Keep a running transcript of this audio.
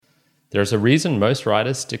There's a reason most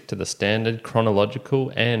writers stick to the standard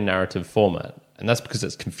chronological and narrative format, and that's because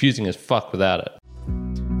it's confusing as fuck without it.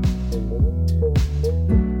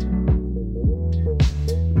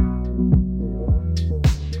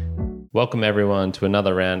 Welcome everyone to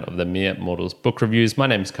another round of the Mere Mortals book reviews. My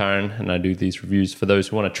name is Karen and I do these reviews for those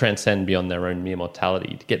who want to transcend beyond their own mere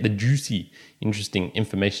mortality to get the juicy, interesting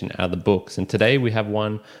information out of the books. And today we have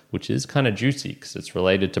one which is kind of juicy because it's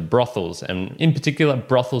related to brothels, and in particular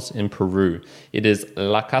brothels in Peru. It is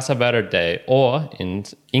La Casa Verde, or in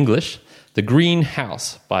English, The Green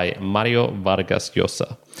House by Mario Vargas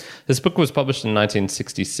Llosa. This book was published in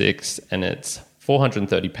 1966 and it's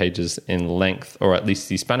 430 pages in length, or at least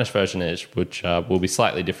the Spanish version is, which will be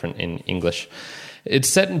slightly different in English. It's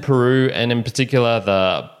set in Peru, and in particular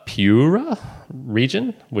the Piura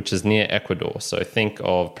region, which is near Ecuador. So think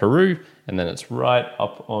of Peru, and then it's right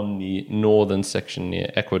up on the northern section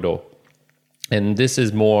near Ecuador. And this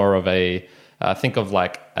is more of a think of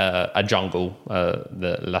like a jungle,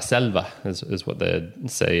 the la selva is what they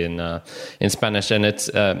say in Spanish, and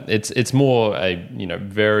it's more a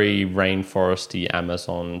very rainforesty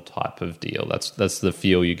Amazon type of deal. That's the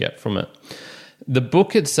feel you get from it. The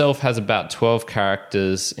book itself has about 12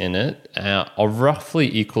 characters in it of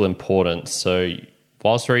roughly equal importance. So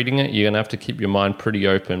whilst reading it, you're gonna have to keep your mind pretty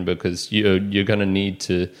open because you're gonna need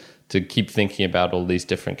to keep thinking about all these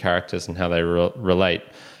different characters and how they relate.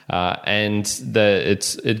 And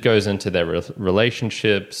it goes into their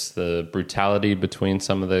relationships, the brutality between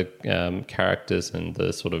some of the characters, and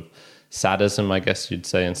the sort of sadism, I guess you'd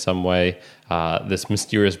say in some way. This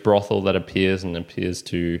mysterious brothel that appears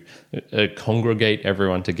to congregate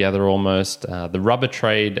everyone together almost. The rubber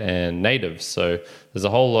trade and natives. So there's a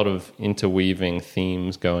whole lot of interweaving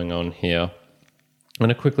themes going on here. I'm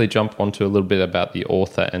going to quickly jump onto a little bit about the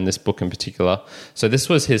author and this book in particular. So this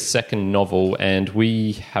was his second novel, and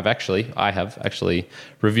I have actually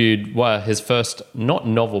reviewed his first, not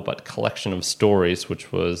novel, but collection of stories,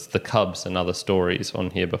 which was The Cubs and Other Stories on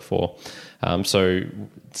here before. So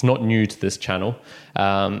it's not new to this channel.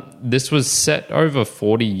 This was set over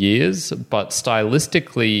 40 years, but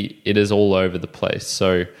stylistically it is all over the place.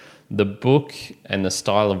 So the book and the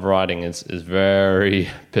style of writing is very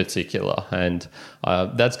particular, and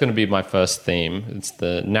that's going to be my first theme. It's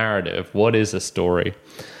the narrative. What is a story?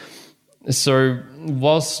 So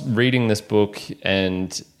whilst reading this book,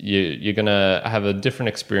 and you're going to have a different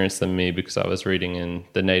experience than me because I was reading in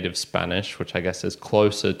the native Spanish, which I guess is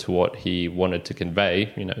closer to what he wanted to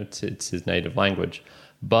convey. It's his native language.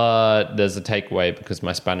 But there's a takeaway because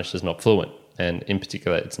my Spanish is not fluent. And in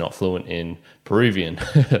particular, it's not fluent in Peruvian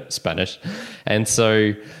Spanish. And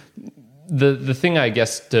so the thing, I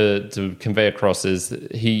guess, to convey across is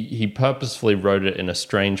he purposefully wrote it in a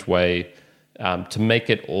strange way to make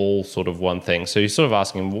it all sort of one thing. So you're sort of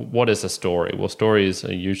asking, what is a story? Well, stories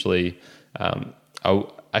are usually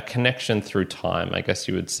a connection through time, I guess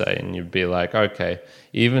you would say. And you'd be like, okay,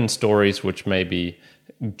 even stories which maybe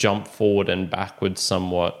jump forward and backwards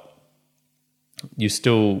somewhat, you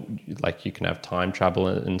still, like, you can have time travel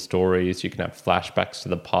in stories, you can have flashbacks to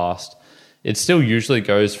the past. It still usually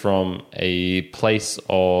goes from a place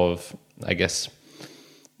of, I guess,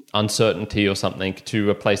 uncertainty or something to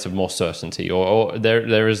a place of more certainty, or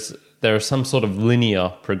there is some sort of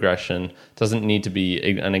linear progression. It doesn't need to be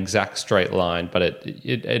an exact straight line, but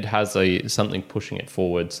it has something pushing it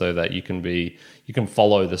forward so that you can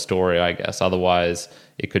follow the story, I guess. Otherwise,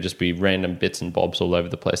 it could just be random bits and bobs all over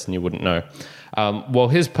the place and you wouldn't know. Well,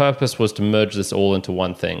 his purpose was to merge this all into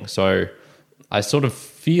one thing. So I sort of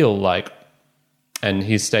feel like, and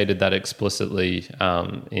he stated that explicitly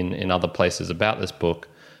in other places about this book,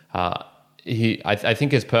 I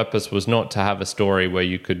think his purpose was not to have a story where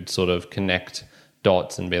you could sort of connect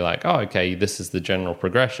dots and be like, oh, okay, this is the general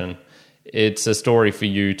progression. It's a story for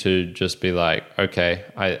you to just be like, okay,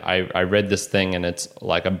 I read this thing and it's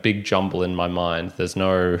like a big jumble in my mind. There's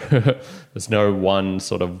no one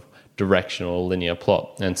sort of directional linear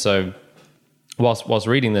plot. And so whilst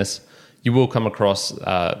reading this, you will come across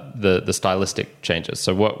the stylistic changes.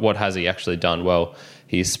 So what has he actually done? Well,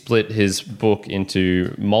 he split his book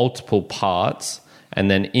into multiple parts,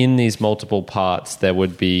 and then in these multiple parts, there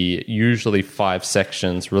would be usually 5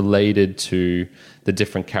 sections related to the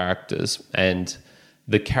different characters. And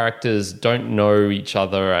the characters don't know each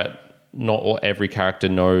other. Not every character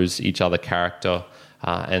knows each other character.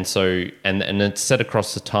 And so it's set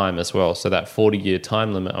across the time as well. So that 40-year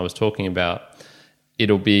time limit I was talking about,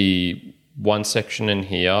 it'll be one section in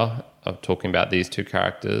here of talking about these 2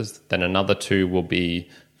 characters, then another 2 will be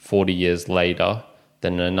 40 years later,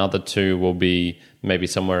 then another 2 will be maybe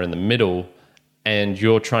somewhere in the middle, and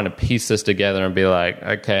you're trying to piece this together and be like,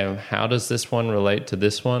 okay, how does this one relate to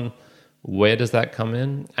this one? Where does that come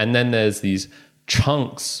in? And then there's these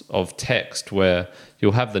chunks of text where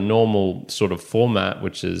you'll have the normal sort of format,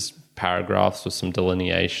 which is paragraphs with some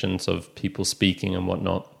delineations of people speaking and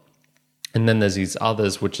whatnot. And then there's these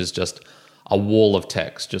others, which is just a wall of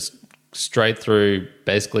text, just straight through,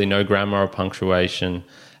 basically no grammar or punctuation,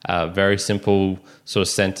 very simple sort of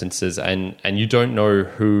sentences. And you don't know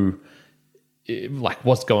who, like,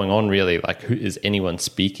 what's going on really. Like, who is anyone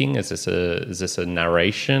speaking? Is this a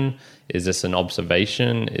narration? Is this an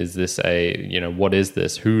observation? Is this what is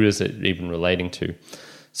this? Who is it even relating to?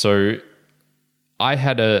 So I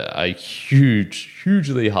had a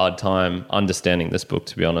hugely hard time understanding this book,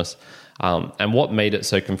 to be honest. And what made it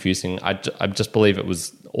so confusing, I just believe it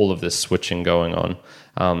was all of this switching going on.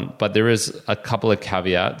 But there is a couple of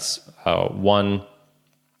caveats. One,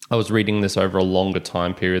 I was reading this over a longer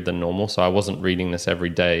time period than normal, so I wasn't reading this every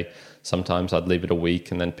day. Sometimes I'd leave it a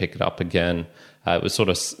week and then pick it up again. It was sort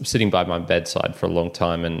of sitting by my bedside for a long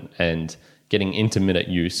time and getting intermittent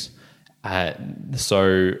use.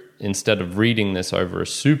 So instead of reading this over a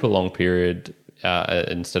super long period,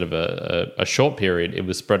 instead of a short period, it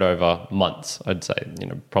was spread over months. I'd say,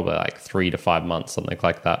 probably like 3 to 5 months, something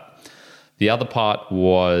like that. The other part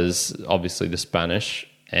was obviously the Spanish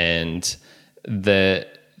and the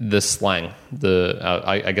slang.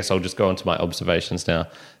 I guess I'll just go into my observations now.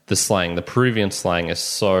 The slang, the Peruvian slang is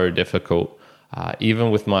so difficult.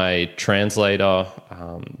 Even with my translator,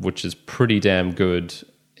 which is pretty damn good,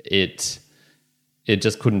 it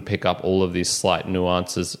just couldn't pick up all of these slight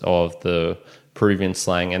nuances of the Peruvian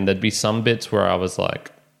slang. And there'd be some bits where I was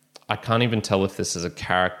like, I can't even tell if this is a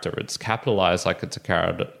character. It's capitalized like it's a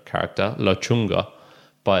character, La Chunga,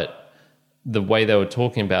 but the way they were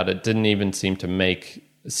talking about it didn't even seem to make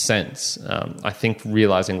sense. I think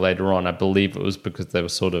realizing later on, I believe it was because they were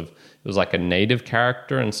it was like a native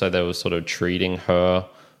character, and so they were sort of treating her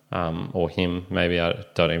or him, maybe, I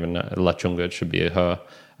don't even know, La Chunga, it should be a her,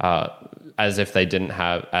 as if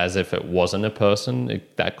it wasn't a person.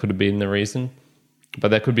 That could have been the reason, but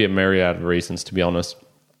there could be a myriad of reasons, to be honest.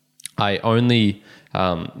 I only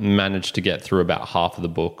managed to get through about half of the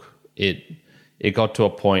book. It got to a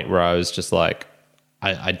point where I was just like,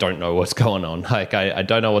 I don't know what's going on. Like, I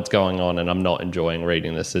don't know what's going on, and I'm not enjoying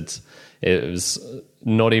reading this. It was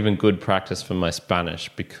not even good practice for my Spanish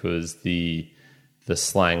because the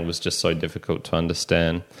slang was just so difficult to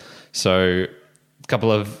understand. So a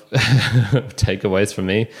couple of takeaways for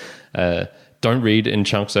me. Don't read in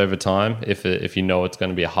chunks over time if you know it's going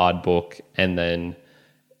to be a hard book, and then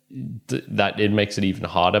that it makes it even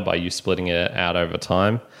harder by you splitting it out over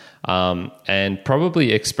time. And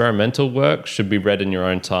probably experimental work should be read in your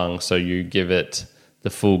own tongue, so you give it the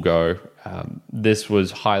full go. This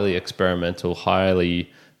was highly experimental,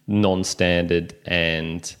 highly non-standard,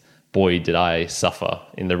 and boy, did I suffer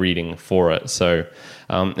in the reading for it. So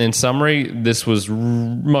in summary, this was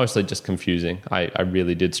mostly just confusing. I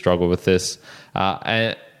really did struggle with this.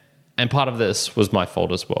 And part of this was my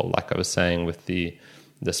fault as well, like I was saying, with the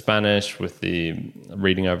Spanish, with the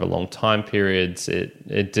reading over long time periods.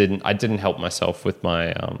 I didn't help myself with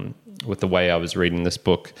my with the way I was reading this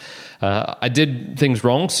book. I did things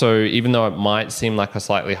wrong, so even though it might seem like a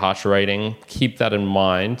slightly harsher rating, keep that in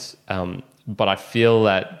mind. But I feel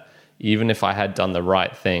that even if I had done the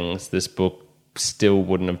right things, this book still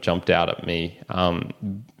wouldn't have jumped out at me.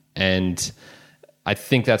 And I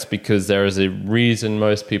think that's because there is a reason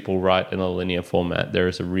most people write in a linear format. There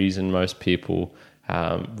is a reason most people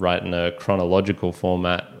write in a chronological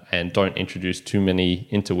format and don't introduce too many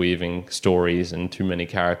interweaving stories and too many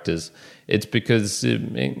characters. It's because it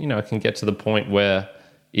can get to the point where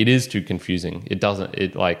it is too confusing.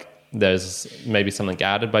 There's maybe something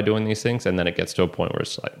added by doing these things, and then it gets to a point where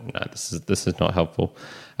it's like, no, this is not helpful.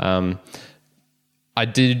 I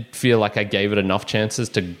did feel like I gave it enough chances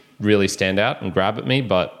to really stand out and grab at me,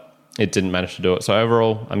 but it didn't manage to do it. So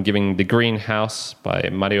overall, I'm giving The Greenhouse by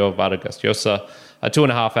Mario Vargas Llosa a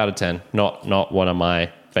 2.5 out of 10. Not one of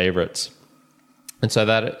my favorites. And so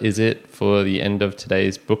that is it for the end of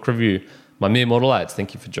today's book review. My mere mortalites,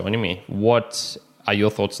 thank you for joining me. What are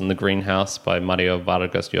your thoughts on The Greenhouse by Mario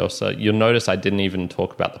Vargas Llosa? You'll notice I didn't even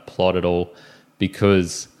talk about the plot at all,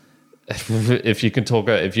 because if you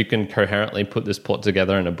can coherently put this plot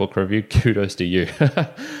together in a book review, kudos to you.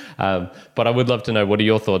 But I would love to know, what are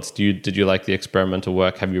your thoughts? Did you like the experimental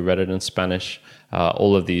work? Have you read it in Spanish?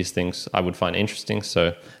 All of these things I would find interesting.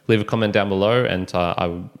 So leave a comment down below, and I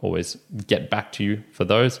would always get back to you for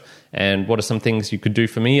those. And what are some things you could do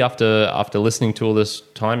for me after listening to all this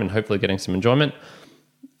time and hopefully getting some enjoyment?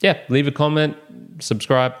 yeah, leave a comment,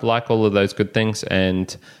 subscribe, like, all of those good things.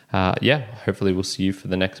 And hopefully we'll see you for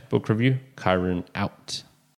the next book review. Kyron out.